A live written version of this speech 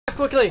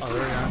quickly. Oh,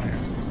 they're down here.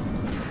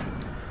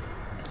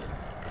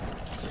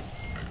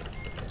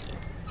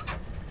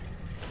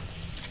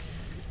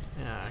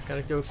 Yeah, I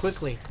gotta do it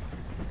quickly.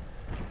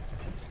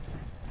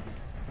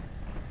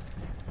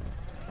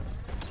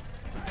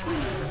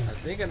 I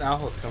think an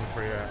alpha's coming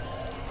for your ass.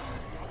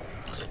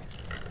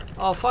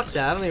 Oh, fuck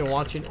that. I don't even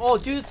want you. Oh,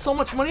 dude, it's so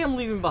much money I'm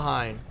leaving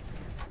behind.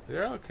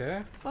 They're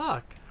okay.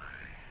 Fuck.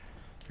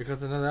 Here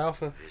comes another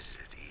alpha.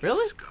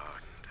 Really?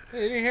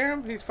 Hey, you didn't hear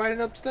him? He's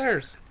fighting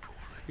upstairs.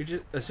 You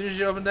just as soon as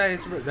you open that,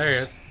 there he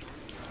is.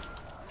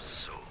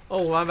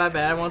 Oh, my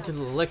bad. I wanted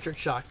the electric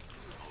shock.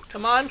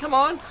 Come on, come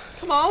on,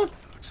 come on.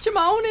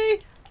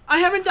 Chimone! I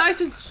haven't died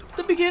since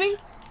the beginning.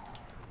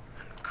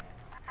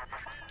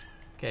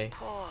 Okay.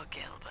 Poor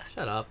Gilbert.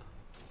 Shut up.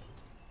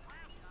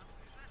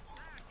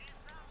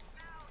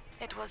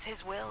 It was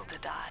his will to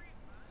die.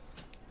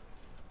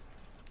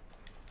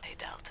 Hey,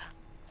 Delta.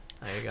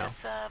 There you go. To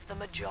serve the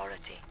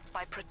majority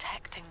by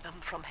protecting them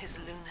from his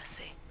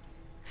lunacy.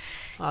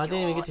 Oh, I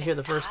didn't even get to hear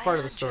the first part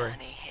of the story. Your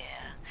journey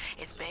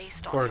here is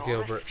based Poor on your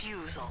Gilbert.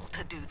 refusal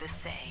to do the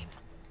same.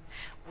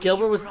 We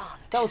Gilbert was grant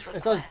that was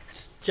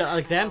his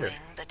Alexander. knowing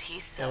that he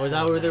Yeah, was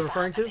that what they were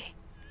referring to? served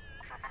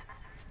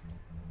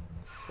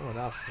Someone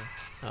else.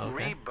 Oh,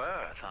 okay.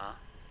 Rebirth, huh?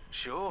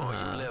 Sure,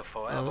 Uh-huh. you live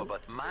forever, Oh,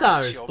 but mine's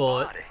sorry, your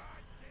sport. body.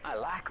 I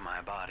like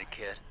my body,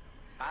 kid.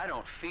 I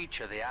don't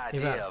feature the right.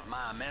 idea of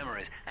my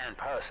memories and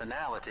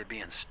personality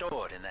being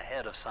stored in the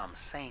head of some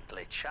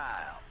saintly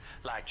child,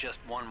 like just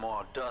one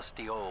more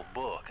dusty old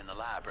book in the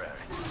library.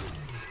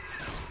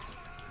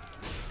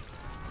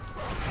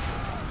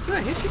 Dude,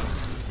 I hit you.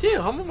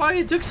 Dude, why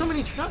you took so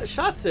many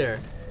shots there?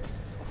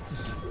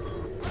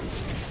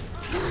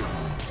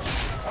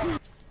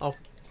 Oh,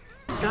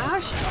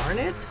 gosh darn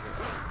it!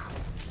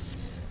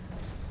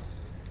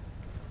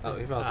 Oh,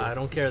 he fell I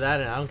don't care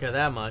that. I don't care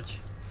that much.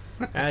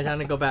 Alright, time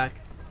to go back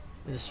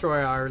and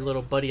destroy our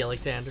little buddy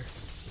Alexander.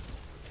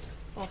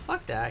 Oh,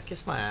 fuck that!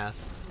 Kiss my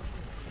ass.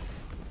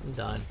 I'm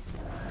done.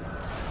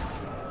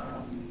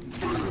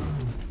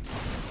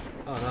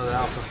 Oh, another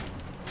alpha.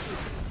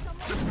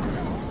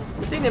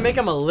 Good thing they make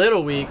him a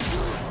little weak.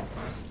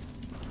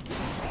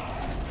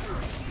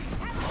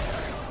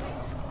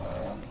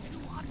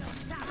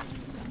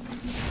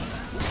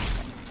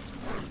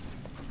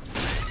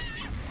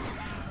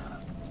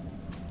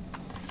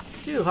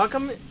 Dude, how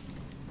come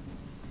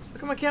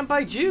I can't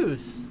buy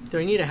juice? Do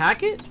I need to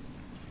hack it?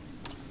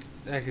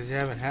 Yeah, because you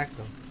haven't hacked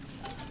them.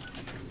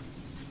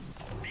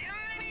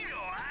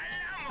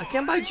 I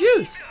can't buy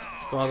juice.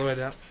 Go all the way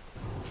down.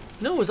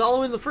 No, it was all the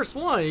way in the first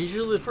one.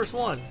 Usually the first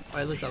one. Or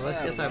at least I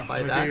guess I buy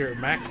Maybe that. you're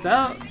maxed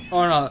out?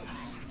 Oh no,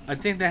 I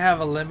think they have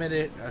a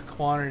limited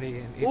quantity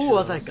in each. Ooh, I of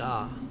was those.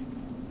 like,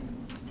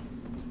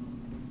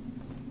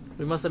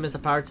 we must have missed the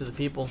power to the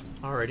people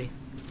already.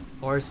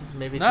 Or is it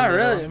maybe it's Not in the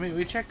really. middle? I mean,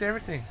 we checked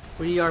everything.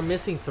 We are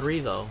missing 3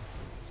 though.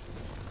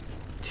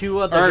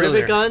 2 of the Earlier.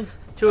 rivet guns,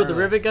 2 of the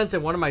Earlier. rivet guns,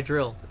 and 1 of my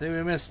drill. I think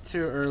we missed 2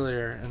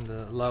 earlier in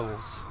the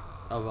levels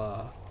of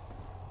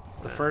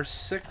the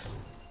first 6.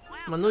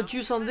 Man, no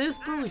juice on this,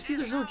 bro. You see,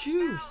 there's no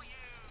juice.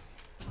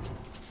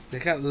 They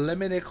got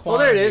limited Oh,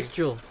 quantity. there it is,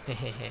 Jewel.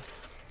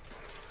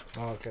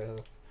 Oh, okay.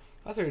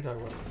 I thought you were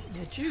talking about.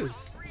 Yeah,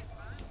 juice.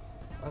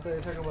 I thought you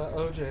were talking about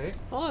OJ.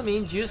 Well, I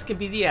mean, juice can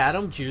be the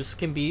atom. Juice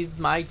can be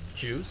my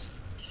juice.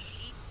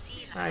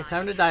 All right,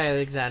 time to die,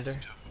 Alexander.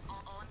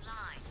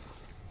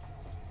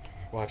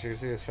 Watch, you can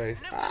see his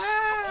face.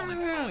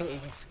 I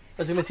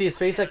was gonna see his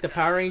face like the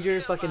Power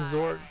Rangers, fucking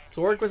Zorg.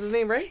 Zorg was his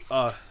name, right?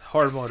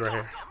 Hard mode right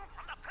here.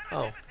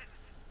 Oh.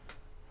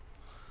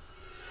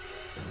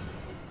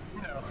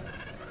 No,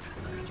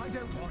 I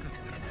don't want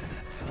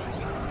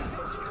it.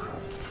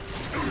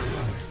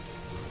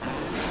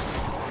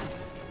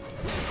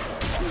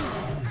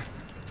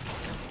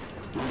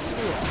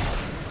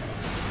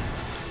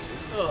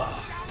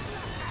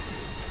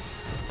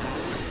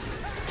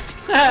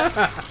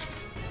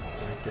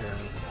 Okay.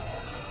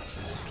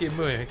 Just keep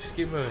moving. Just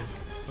keep moving.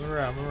 Move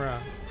around. Move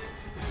around.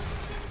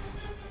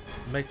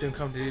 Make them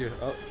come to you.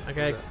 Oh, I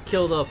gotta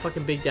kill the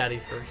fucking big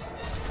daddies first.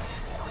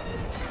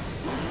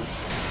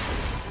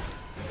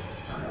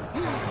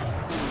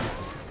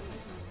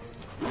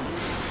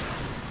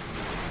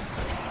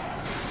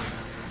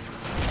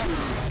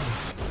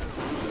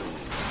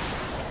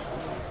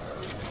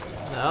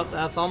 Nope,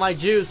 that's all my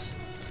juice.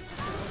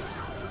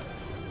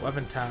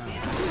 Weapon time.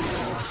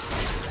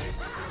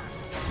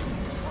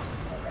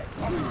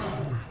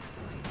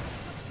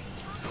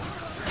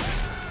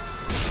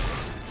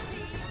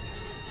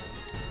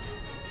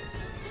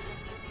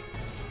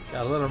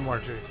 Got a little more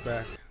juice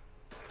back.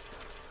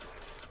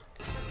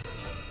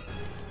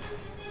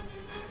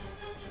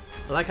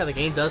 I like how the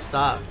game does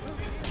stop.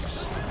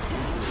 It's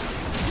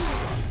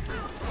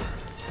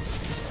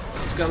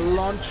got a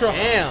launcher.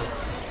 Damn.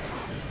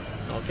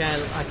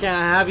 Okay, I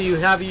can't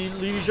have you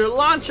lose your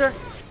launcher.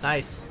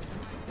 Nice.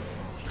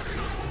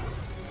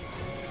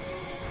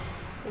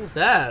 What was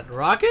that?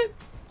 Rocket?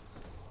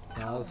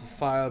 That was a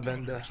fire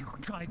bender. You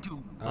tried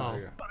to Oh,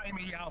 there you go. buy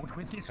me out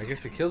with this I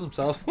guess he killed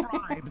himself.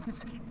 bribe,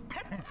 this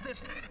penance,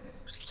 this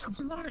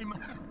sublime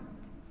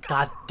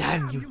God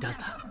damn you,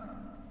 Delta.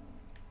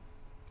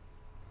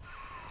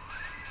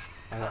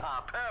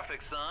 Ah,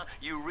 perfect, son.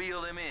 You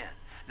reeled him in.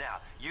 Now,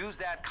 use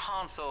that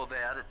console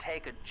there to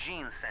take a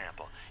gene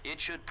sample. It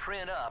should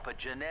print up a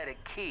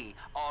genetic key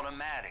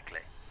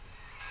automatically.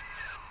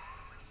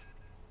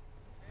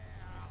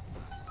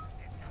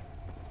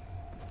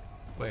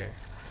 Where?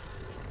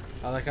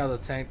 I like how the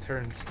tank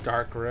turns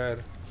dark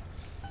red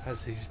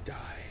as he's dying.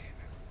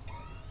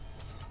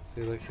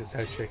 See, look, his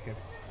head shaking.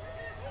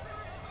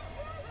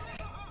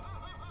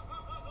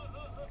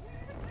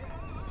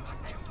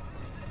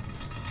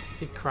 Is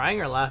he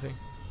crying or laughing?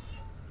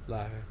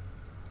 Laughing.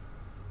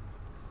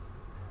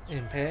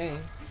 In pain.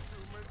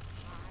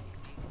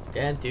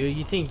 Damn, dude,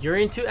 you think you're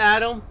into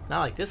Adam? Not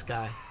like this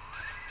guy.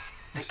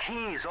 The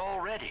key's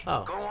all ready.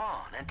 Oh. Go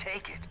on and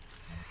take it.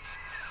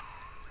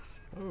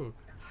 Ooh.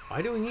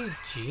 Why do we need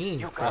Gene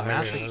You for a got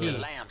master the key?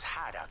 Lamb's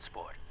hideout,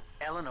 sport.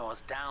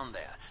 Eleanor's down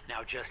there.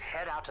 Now just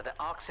head out to the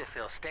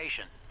oxyfill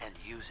station and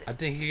use I it.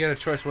 think you get a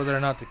choice whether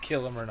or not to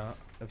kill him or not,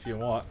 if you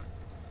want.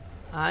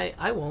 I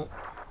won't.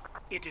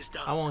 It is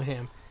done. I want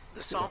him.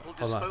 The sample Hold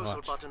on, disposal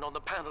watch. button on the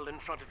panel in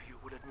front of you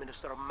will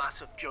administer a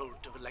massive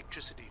jolt of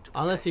electricity to the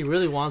Unless he tank.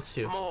 really wants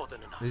to. More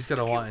than enough. He's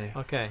gonna to want kill you.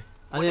 Okay.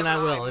 And then I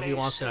Whatever will. If he may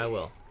wants to, I say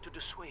will. To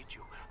dissuade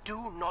you,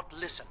 do not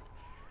listen.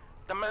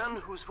 The man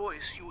whose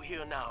voice you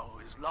hear now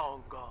is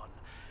long gone.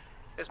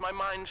 As my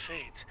mind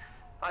fades,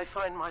 I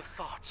find my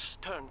thoughts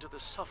turn to the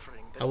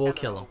suffering that I will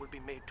kill Eleanor him. will be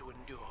made to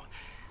endure,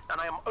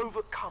 and I am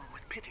overcome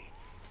with pity.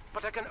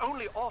 But I can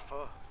only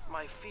offer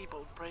my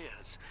feeble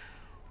prayers.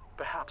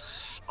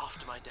 Perhaps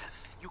after my death,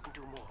 you can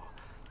do more.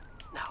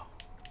 Now,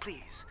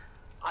 please,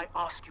 I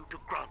ask you to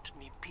grant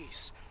me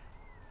peace.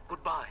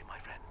 Goodbye, my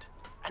friend,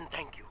 and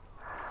thank you.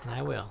 And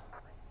I will.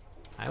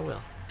 I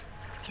will.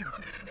 You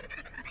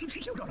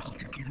don't have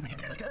to kill me,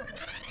 Delta.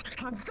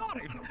 I'm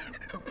sorry.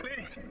 Oh,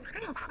 please.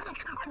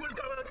 I will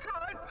go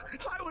outside.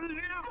 I will live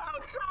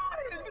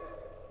outside.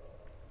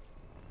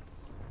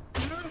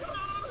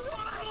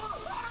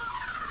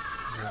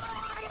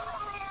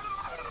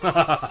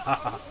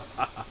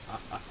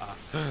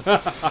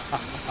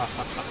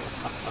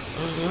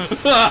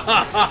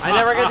 I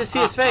never got to see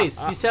his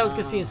face. You said I was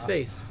gonna see his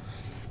face.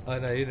 Oh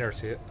no, you never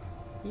see it.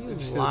 You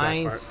Just do that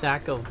lying part.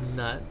 sack of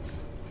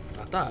nuts.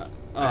 I thought.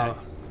 Oh, Alright.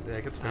 yeah,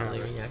 it gets I'm better.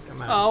 leaving. Yeah,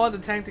 I'm Oh, out. I want the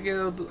tank to get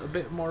a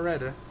bit more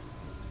redder.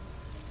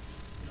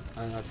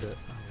 And that's it.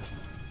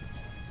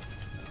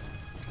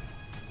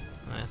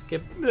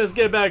 Let's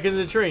get back in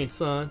the train,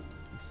 son.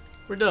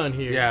 We're done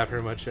here. Yeah,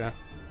 pretty much, yeah.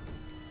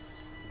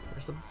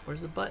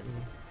 Where's the button?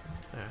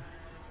 There.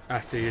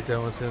 After you're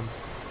done with him,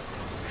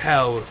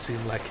 hell will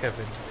seem like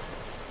heaven.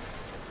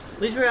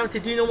 At least we don't have to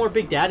do no more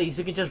big daddies.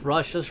 We can just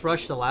rush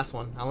the last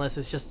one. Unless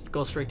it's just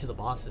go straight to the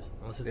bosses.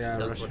 Unless it Yeah,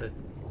 does rush what it.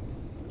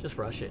 it. Just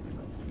rush it.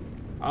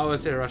 I would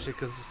say rush it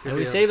because And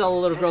we saved all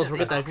the little girls. This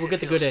We'll is get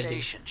the oxyfill good ending.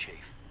 station, Chief.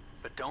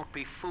 But don't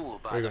be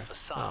fooled by Where you the going?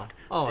 facade.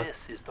 Oh.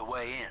 This is the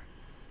way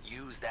in.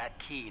 Use that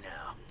key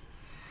now.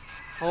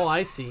 Oh,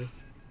 I see.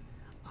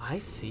 I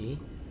see.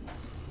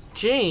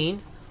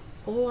 Jane.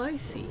 Oh, I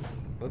see.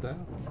 What the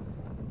hell?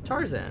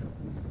 Tarzan.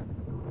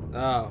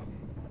 Oh,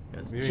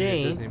 Yes, you mean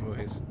Jane. Disney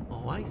movies.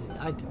 Oh, I see.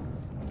 I do.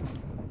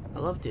 I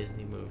love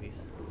Disney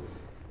movies.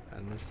 I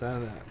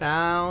understand that.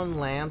 Found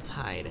Lamb's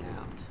hideout.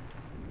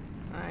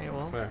 Alright,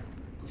 well, Where?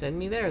 send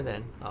me there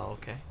then. Oh,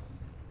 okay.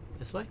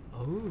 This way?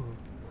 Oh,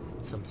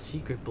 some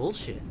secret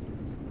bullshit.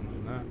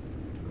 No.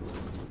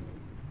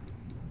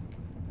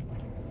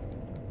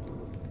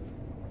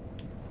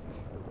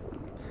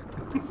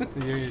 You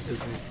mean Disney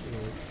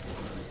movies.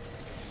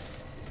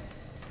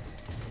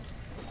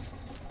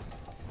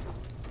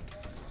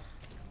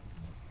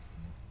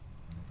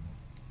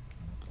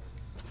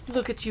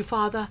 Look at you,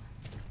 Father.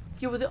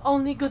 You were the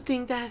only good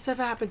thing that has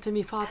ever happened to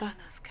me, Father.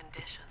 Eleanor's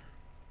condition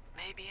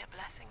may be a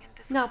blessing in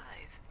disguise. Now,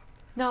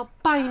 now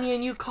buy me a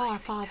new car,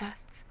 Father.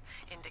 Tests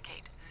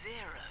indicate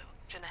zero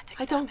genetic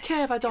I don't damage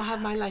care if I don't to have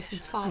her my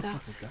license, condition.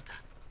 Father.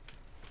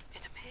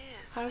 It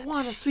appears I that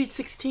want a she sweet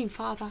 16,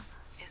 Father.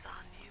 is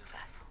our new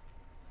vessel.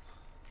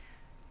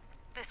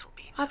 This will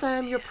be I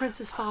am your no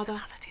princess, Father.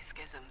 personality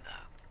schism,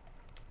 though.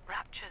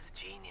 Rapture's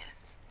genius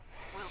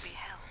will be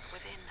held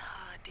within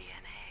her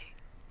DNA,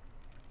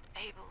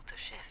 able to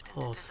shift into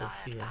Oh, desired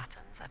Sophia.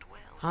 patterns at will.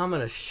 I'm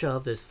gonna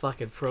shove this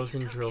fucking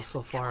frozen Utopia drill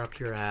so far cannot up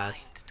be your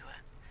ass. confined to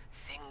a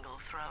single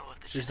throw of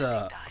the She's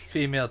genetic a dice.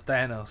 female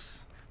Thanos,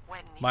 When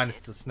minus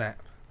needed, the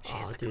snap. she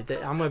Oh, is a dude,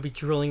 composer, I'm gonna be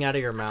drilling out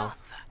of your a mouth.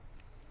 dancer,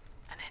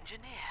 an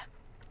engineer.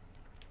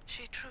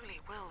 She truly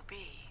will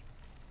be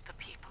the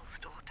people's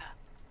daughter.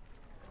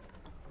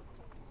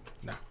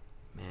 No.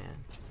 Man.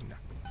 No.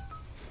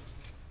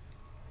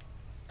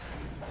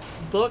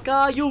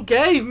 Booker, you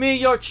gave me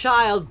your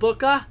child,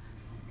 Booker,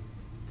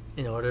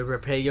 in order to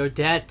repay your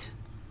debt.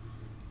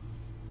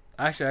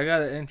 Actually, I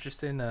got an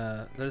interesting.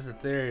 There's a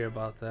theory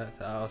about that.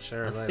 I'll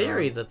share A it later.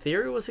 theory. on. The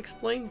theory was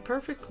explained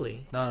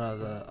perfectly.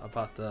 No,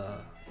 about the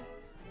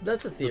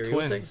That's a the theory. It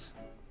was like- twins.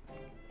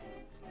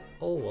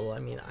 oh well, I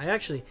mean,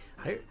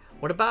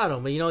 what about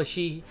him? You know,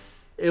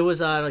 It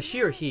was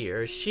she or he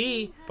or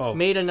she Both.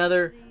 made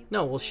another.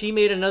 No, well, she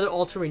made another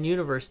alternate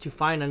universe to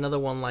find another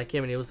one like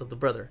him, and it was the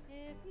brother.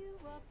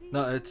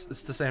 No, it's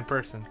the same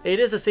person. It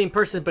is the same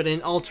person, but in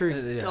Yeah, pretty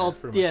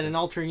much, in an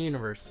alternate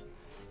universe.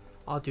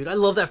 Oh, dude, I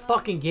love that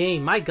fucking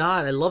game. My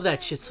God, I love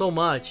that shit so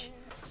much.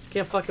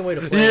 Can't fucking wait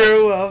to play.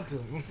 You're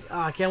welcome.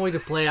 I can't wait to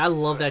play. I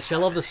love that shit.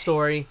 I love the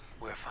story.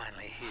 We're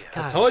finally here.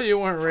 God. I told you you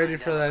weren't ready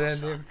for that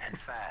Son, ending. and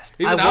fast.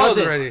 Even I I wasn't.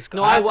 wasn't ready.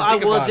 No, had to I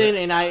think about wasn't,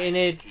 it.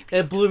 and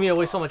it blew me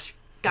away so much.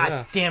 God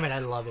Yeah. damn it, I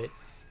love it.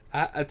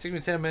 It took me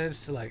 10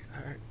 minutes to like,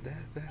 alright,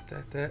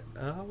 that.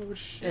 Oh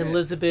shit.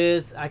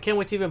 Elizabeth, I can't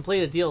wait to even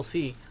play the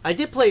DLC. I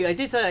did play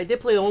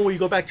the one where you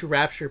go back to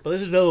Rapture, but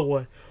there's another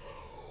one.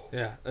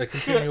 Yeah, a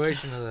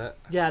continuation of that.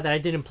 Yeah, that I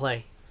didn't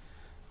play.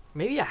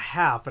 Maybe I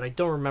have, but I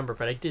don't remember.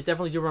 But I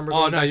definitely do remember. Oh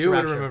going no, back you to would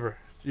Rapture. remember.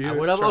 I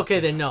would have. Okay,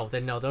 then no.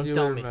 Don't You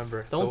tell would me.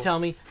 remember. Don't tell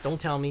me. Don't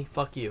tell me.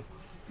 Fuck you.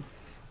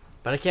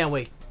 But I can't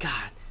wait.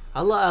 God,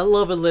 I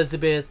love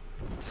Elizabeth.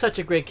 Such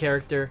a great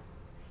character.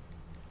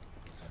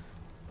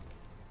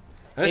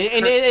 And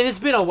it's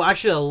been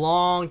actually a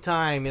long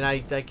time, and I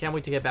can't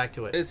wait to get back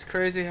to it. It's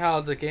crazy how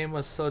the game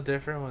was so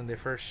different when they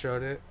first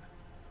showed it,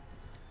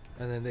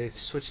 and then they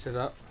switched it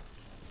up.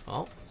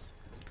 Oh,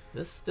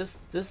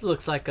 this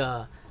looks like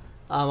I'm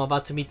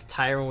about to meet the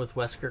Tyrant with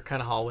Wesker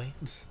kind of hallway.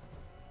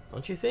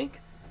 Don't you think?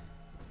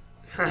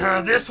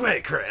 This way,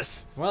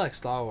 Chris. More like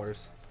Star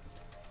Wars.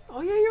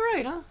 Oh yeah, you're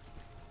right, huh?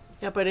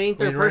 Yeah, but it ain't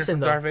When third you're running person from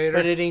though. Darth Vader?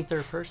 But it ain't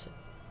third person.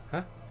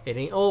 Huh? It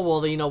ain't. Oh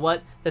well, you know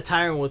what? The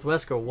Tyrant with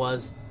Wesker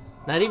was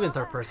not even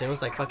third person. It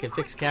was like fucking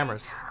fixed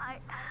cameras.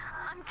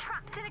 I'm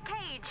trapped in a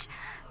cage.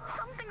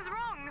 Something's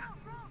wrong.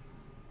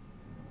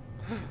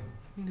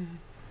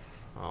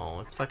 Oh,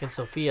 it's fucking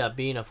Sophia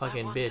being a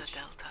fucking I wonder, bitch.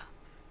 Delta,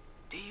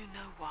 do you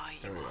know why you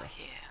There we are go.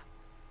 here?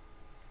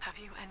 Have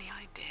you any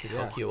idea To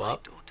fuck what you my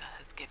up? daughter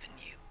has given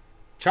you?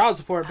 Child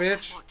support, As I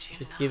bitch. watch you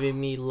She's now, giving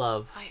me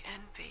love. I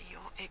envy your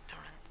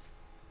ignorance.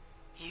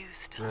 You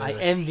still Really? I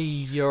envy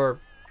your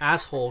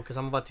asshole because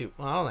I'm about to.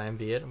 Well, I don't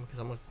envy it because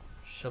I'm gonna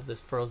shove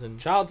this frozen.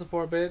 Child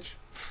support, bitch.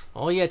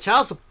 Oh yeah,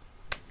 child support.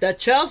 That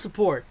child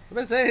support. I've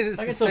been saying this.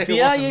 Fucking since day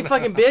Sophia, one. you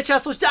fucking bitch.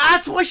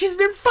 That's why she's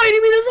been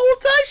fighting me this whole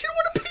time. She don't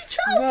want to pay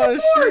child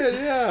No support. shit,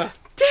 yeah.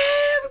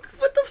 Damn,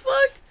 what the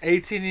fuck?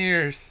 18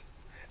 years.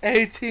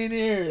 18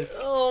 years.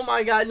 Oh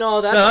my god,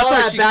 no, that's, No, that's all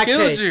why that she back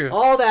killed pay. you.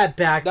 All that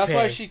back That's pay.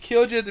 why she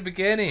killed you at the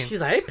beginning.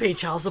 She's like, I ain't paying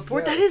child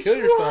support. Yeah, That is kill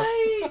yourself.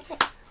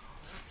 right.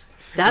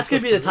 That's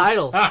gonna be the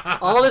title.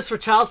 All this for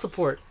child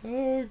support.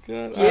 Oh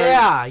god.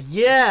 Yeah,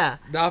 yeah.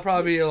 That'll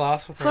probably be your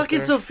last one. Fucking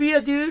right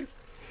Sophia, dude.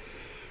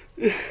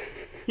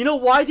 You know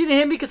why it didn't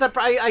hit me? Because I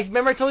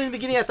remember I told you in the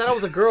beginning I thought I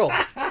was a girl.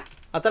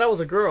 I thought I was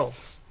a girl.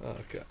 there. Oh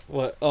god.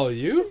 What? Oh,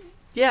 you?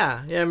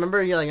 Yeah, yeah. I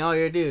remember you're like, oh,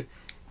 you're a dude.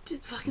 Dude,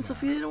 fucking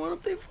Sophia didn't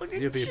want to pay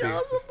fucking You'll be child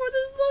big. support.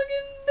 This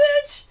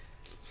fucking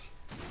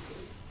bitch.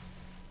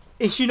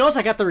 And she knows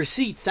I got the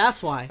receipts.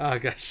 That's why. Oh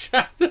god.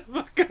 Shut the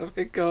fuck up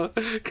and go.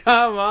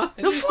 Come on.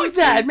 No, fuck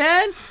that,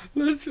 man.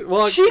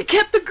 Well, She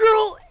kept the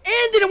girl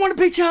and didn't want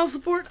to pay child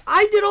support.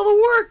 I did all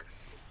the work.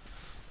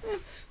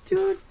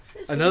 Dude.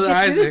 Another this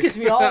Isaac. gets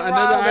me all Another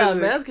riled up,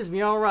 Isaac. man. This gets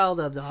me all riled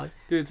up, dog.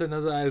 dude, it's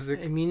another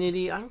Isaac.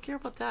 Immunity. I don't care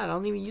about that. I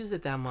don't even use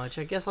it that much.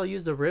 I guess I'll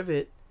use the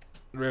rivet.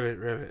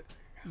 Rivet.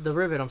 The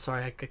rivet. I'm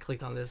sorry, I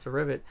clicked on this. The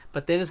rivet.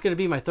 But then it's gonna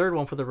be my third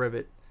one for the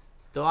rivet.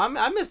 So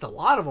I missed a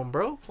lot of them,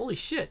 bro. Holy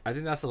shit. I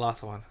think that's the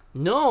last one.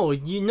 No,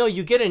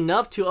 you get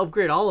enough to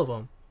upgrade all of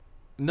them.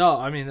 No,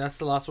 I mean that's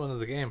the last one of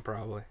the game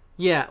probably.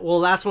 Yeah. Well,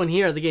 last one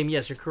here, the game.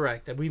 Yes, you're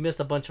correct. We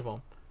missed a bunch of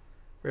them.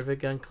 Rivet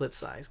gun clip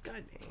size.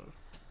 God dang.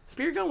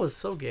 Spear gun was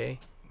so gay.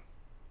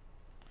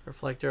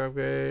 Reflector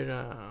upgrade.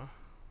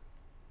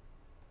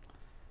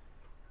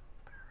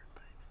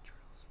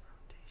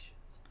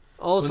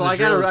 Oh, When so the I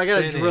drill is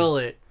gotta spinning. drill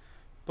it.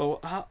 But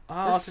how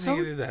That's often do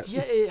you do that?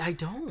 Yeah, I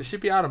don't. It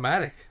should be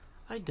automatic.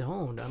 I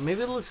don't.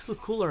 Maybe it looks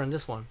cooler on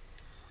this one.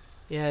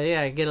 Yeah.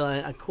 I get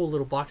a cool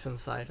little box on the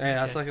side. Hey,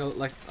 that's Okay.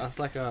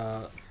 like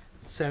a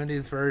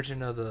 70s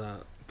version of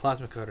the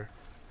plasma cutter.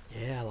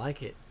 Yeah, I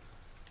like it.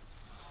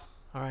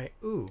 All right.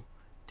 Ooh,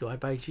 do I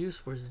buy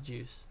juice? Where's the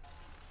juice?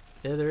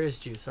 Yeah, there is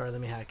juice. All right,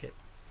 let me hack it.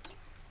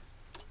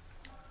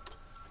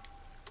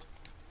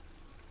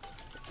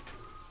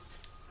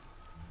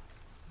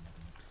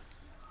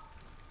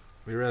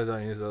 We really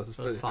don't use those. It's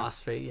Those pretty-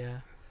 phosphate, yeah.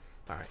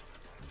 All right,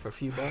 for a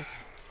few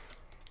bucks.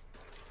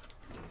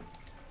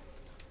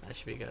 That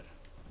should be good.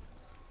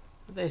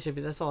 That should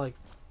be. That's all I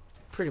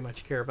pretty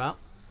much care about.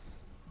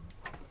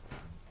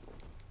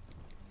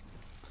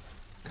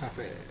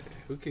 Coffee.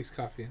 Who keeps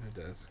coffee in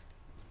the desk?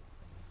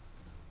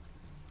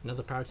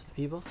 Another power to the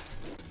people?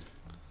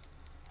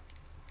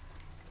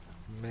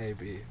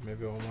 Maybe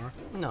one more.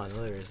 No,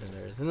 there isn't.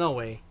 There isn't. No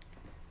way.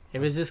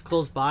 If it's this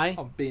close by,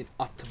 I'm being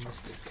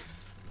optimistic.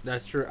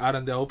 That's true. Out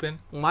in the open.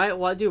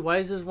 why, dude? Why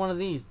is there one of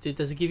these? Dude,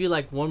 does it give you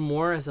like one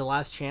more as a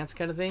last chance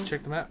kind of thing?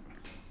 Check the map.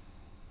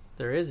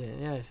 There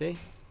isn't. Yeah, I see.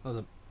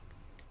 Oh,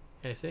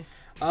 Yeah, I see.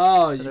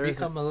 you there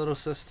become a little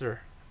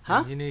sister.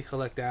 Huh? You need to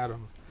collect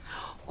Adam.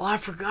 Oh, I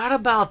forgot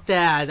about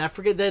that. I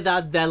forget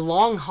that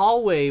long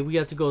hallway we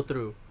had to go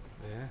through.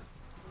 Yeah.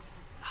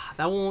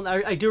 That one,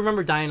 I do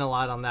remember dying a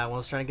lot on that one. I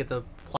was trying to get the